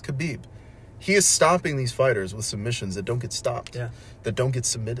decision. That's Khabib. He is stopping these fighters with submissions that don't get stopped, that don't get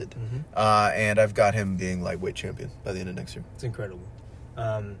submitted. And I've got him being lightweight champion by the end of next year, It's incredible.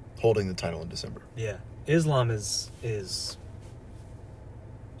 holding the title in December. Yeah. Islam is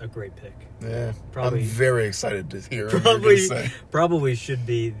a great pick. Yeah, Probably- I'm very excited to hear what you're going to say. Probably should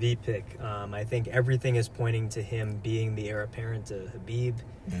be the pick. I think everything is pointing to him being the heir apparent to Khabib.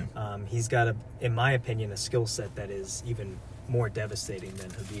 Yeah. He's got, in my opinion, a skill set that is even more devastating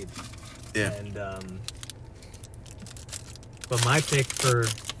than Khabib. Yeah. And but my pick for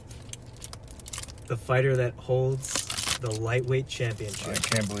the fighter that holds the lightweight I championship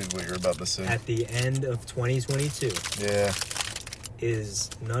can't believe what you're about to say. at the end of 2022 Yeah. is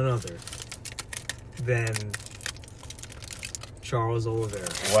none other than Charles Oliveira.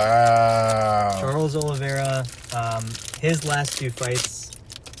 Wow. Charles Oliveira, his last 2 fights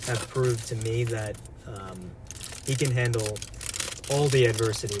have proved to me that he can handle all the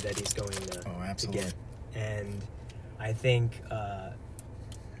adversity that he's going to absolutely. get. And I think,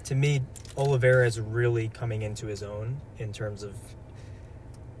 to me, Oliveira is really coming into his own in terms of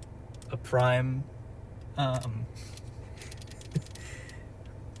a prime.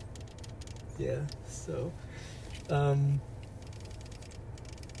 Yeah, so.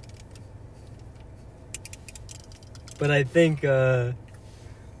 But I think to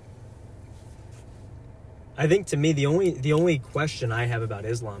me the only question I have about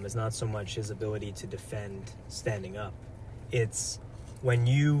Islam is not so much his ability to defend standing up. It's when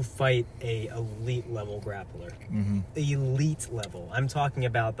you fight a elite level grappler. Elite level. I'm talking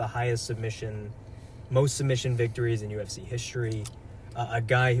about the highest submission, most submission victories in UFC history. A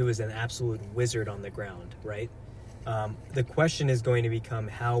guy who is an absolute wizard on the ground, right? The question is going to become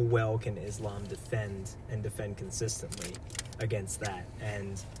how well can Islam defend and defend consistently against that.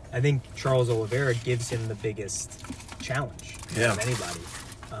 And I think Charles Oliveira gives him the biggest challenge Yeah. from anybody.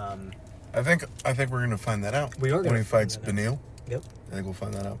 I think we're going to find that out. We are when gonna he find fights that out. Beneil. Yep. I think we'll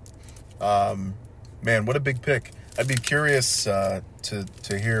find that out. Man, what a big pick. I'd be curious to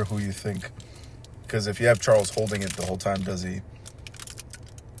hear who you think. Because if you have Charles holding it the whole time, does he...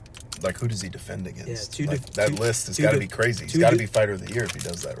 Like, who does he defend against? Yeah, that list has got to be crazy. He's got to be fighter of the year if he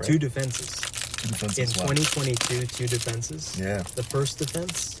does that, right? 2 defenses. 2 defenses In left. 2022, 2 defenses. Yeah. The first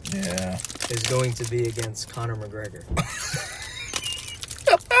defense Yeah. is going to be against Conor McGregor.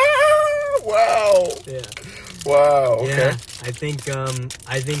 Wow. Yeah. Wow. Okay. Yeah, I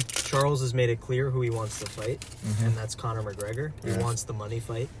think Charles has made it clear who he wants to fight, and that's Conor McGregor. He Yeah. wants the money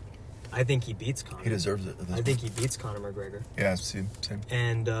fight. I think he beats Conor. He deserves it. I think he beats Conor McGregor, Yeah, same.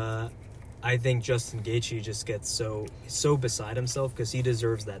 and I think Justin Gaethje just gets so beside himself because he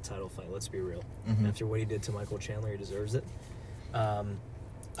deserves that title fight. Let's be real. After what he did to Michael Chandler, he deserves it.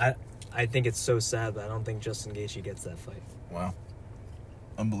 I think it's so sad that I don't think Justin Gaethje gets that fight. Wow.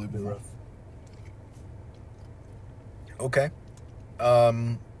 It'll be Unbelievable. rough. Okay.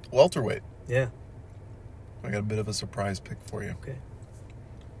 Welterweight. Yeah. I got a bit of a surprise pick for you. Okay.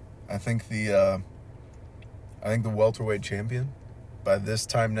 I think the welterweight champion by this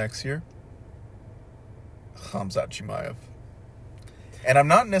time next year Khamzat Chimaev. And I'm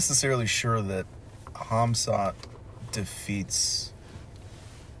not necessarily sure that Khamzat defeats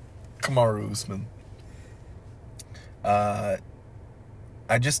Kamaru Usman. I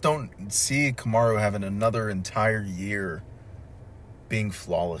just don't see Kamaru having another entire year being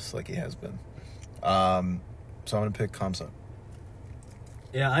flawless like he has been. So I'm going to pick Khamzat.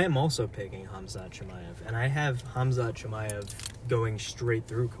 Yeah, I am also picking Khamzat Chimaev, and I have Khamzat Chimaev going straight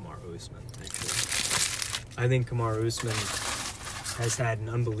through Kamaru Usman, actually. I think Kamaru Usman has had an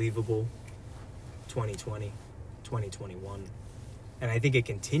unbelievable 2020, 2021, and I think it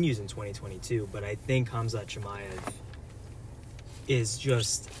continues in 2022, but I think Khamzat Chimaev is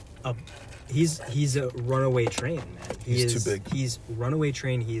just he's a runaway train, man. He's too big. He's runaway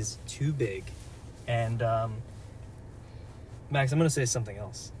train, he's too big. And Max, I'm going to say something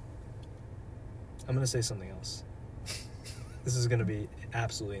else. This is going to be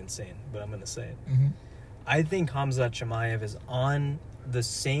absolutely insane, but I'm going to say it. Mm-hmm. I think Khamzat Chimaev is on the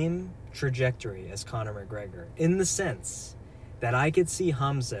same trajectory as Conor McGregor, in the sense that I could see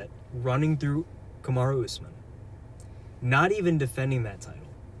Khamzat running through Kamaru Usman, not even defending that title,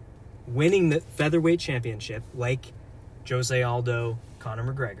 winning the featherweight championship like Jose Aldo,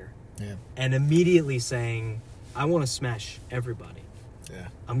 Conor McGregor, and immediately saying, I want to smash everybody. Yeah.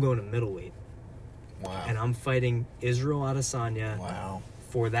 I'm going to middleweight. Wow. And I'm fighting Israel Adesanya Wow.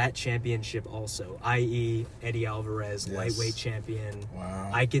 for that championship also, i.e. Eddie Alvarez, Yes. lightweight champion. Wow.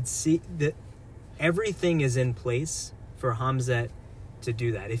 I could see that everything is in place for Khamzat to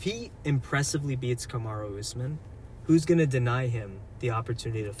do that. If he impressively beats Kamaru Usman, who's going to deny him the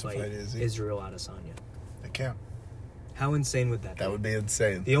opportunity to fight Izzy? Israel Adesanya? I can't. How insane would that be? That would be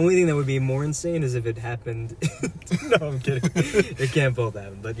insane. The only thing that would be more insane is if it happened. No, I'm kidding. It can't both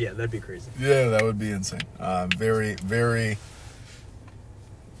happen, but yeah, that'd be crazy. Yeah, that would be insane. Very, very,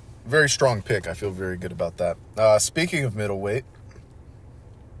 very strong pick. I feel very good about that. Speaking of middleweight,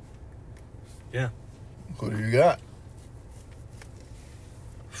 Yeah. who do you got?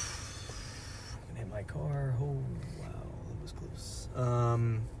 Hit my car. Oh, wow, that was close.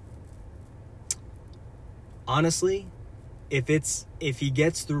 Honestly, if he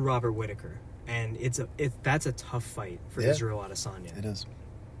gets through Robert Whittaker, and that's a tough fight for Israel Adesanya. It is.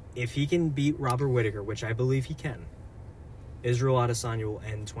 If he can beat Robert Whittaker, which I believe he can, Israel Adesanya will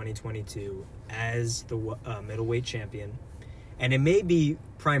end 2022 as the middleweight champion, and it may be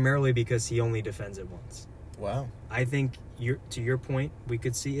primarily because he only defends it once. Wow. I think to your point, we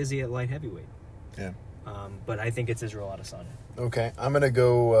could see Izzy at light heavyweight. Yeah. But I think it's Israel Adesanya. Okay, I'm going to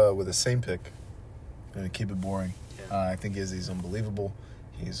go with the same pick. I'm going to keep it boring. Yeah. I think Izzy's unbelievable.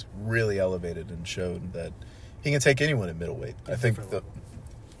 He's really elevated and showed that he can take anyone at middleweight. I think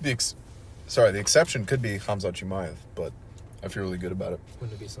the exception could be Khamzat Chimaev, but I feel really good about it.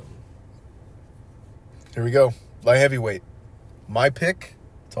 Wouldn't it be something? Here we go. Light heavyweight. My pick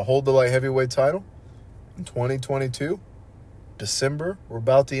to hold the light heavyweight title in 2022, December. We're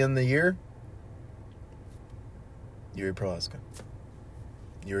about to end the year. Yuri Prochazka.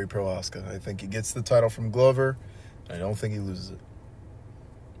 I think he gets the title from Glover. I don't think he loses it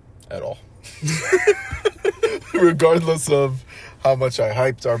at all. Regardless of how much I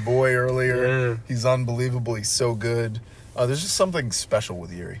hyped our boy earlier. Yeah. He's unbelievable. He's so good. There's just something special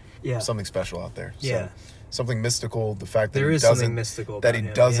with Yuri. Yeah. Something special out there. Yeah. So, something mystical. The fact that There he is doesn't, something mystical that about he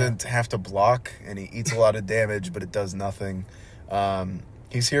him, doesn't have to block, and he eats a lot of damage, but it does nothing.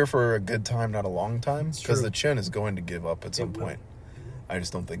 He's here for a good time, not a long time, because true. the chin is going to give up at some It will. point. I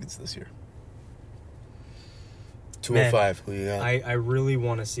just don't think it's this year. 205. Who you got? I really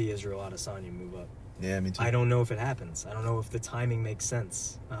want to see Israel Adesanya move up. Yeah, me too. I don't know if it happens. I don't know if the timing makes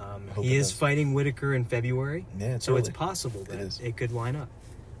sense. hope He it is does. fighting Whittaker in February, Yeah, it's so it's early. possible that It is. it could line up.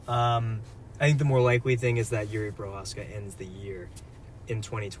 I think the more likely thing is that Yuri Prochazka ends the year in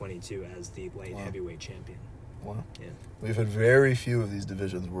 2022 as the light heavyweight champion. Wow. Yeah. We've had very few of these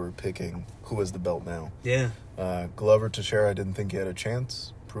divisions where we're picking who has the belt now. Yeah, Glover Teixeira, I didn't think he had a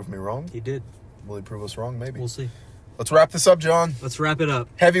chance. Prove me wrong. he did. Will he prove us wrong? Maybe. We'll see. Let's wrap this up, John. Let's wrap it up.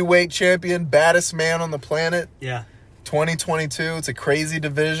 Heavyweight champion, baddest man on the planet, Yeah, 2022. It's a crazy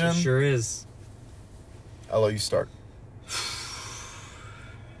division. it sure is. I'll let you start.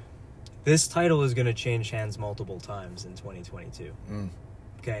 This title is going to change hands multiple times in 2022.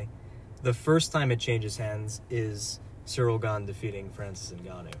 Okay? The first time it changes hands is Cyril Gane defeating Francis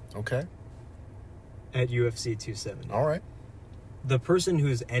Ngannou Okay. at UFC 270. All right. The person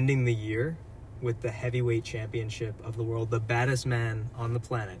who's ending the year with the heavyweight championship of the world, the baddest man on the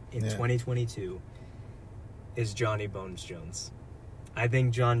planet in 2022, is Johnny Bones Jones. I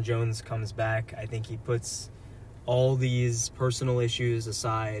think John Jones comes back. I think he puts all these personal issues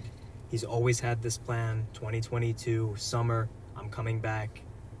aside. He's always had this plan, 2022, summer, I'm coming back.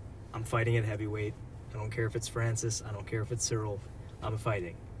 I'm fighting at heavyweight. I don't care if it's Francis. I don't care if it's Cyril. I'm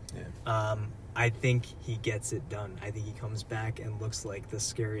fighting. Yeah. I think he gets it done. I think he comes back and looks like the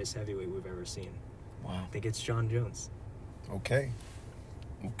scariest heavyweight we've ever seen. Wow. I think it's John Jones. Okay.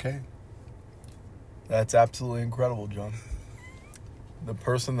 That's absolutely incredible, John. The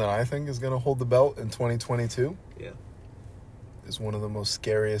person that I think is going to hold the belt in 2022 Yeah. is one of the most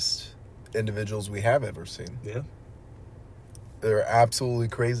scariest individuals we have ever seen. Yeah. They're absolutely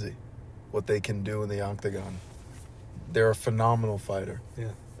crazy what they can do in the octagon. They're a phenomenal fighter. Yeah.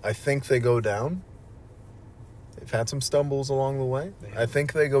 I think they go down. They've had some stumbles along the way. They I have.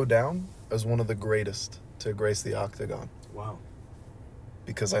 think they go down as one of the greatest to grace the octagon. Wow.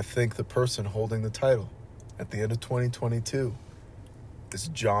 Because I think the person holding the title at the end of 2022 is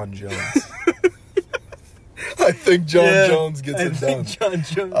John Jones. I think John Jones gets it done. John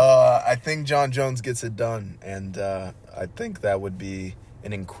Jones. I think John Jones gets it done, and I think that would be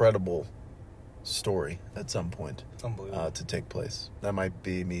an incredible story at some point Unbelievable. to take place. That might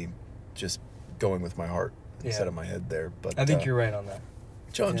be me just going with my heart instead of my head there. But I think you're right on that.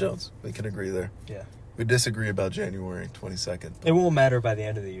 John yeah. Jones. We can agree there. Yeah. We disagree about January 22nd. It won't matter by the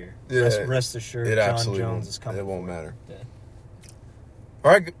end of the year. Yeah. Rest assured, It John absolutely Jones won't. is coming. It won't for matter. Yeah.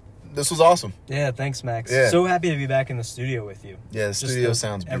 All right, this was awesome. Yeah, thanks, Max. Yeah. So happy to be back in the studio with you. Yeah, the Just studio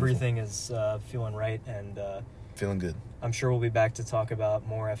sounds beautiful. Everything is feeling right, and Feeling good. I'm sure we'll be back to talk about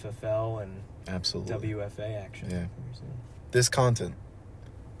more FFL and Absolutely. WFA action. Yeah. very soon. This content,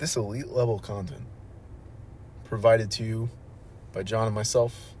 this elite level content, provided to you by John and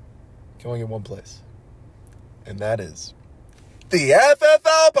myself, going in one place. And that is the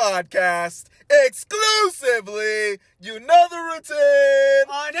FFL Podcast, exclusively, you know the routine.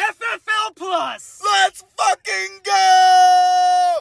 On FFL Plus! Let's fucking go!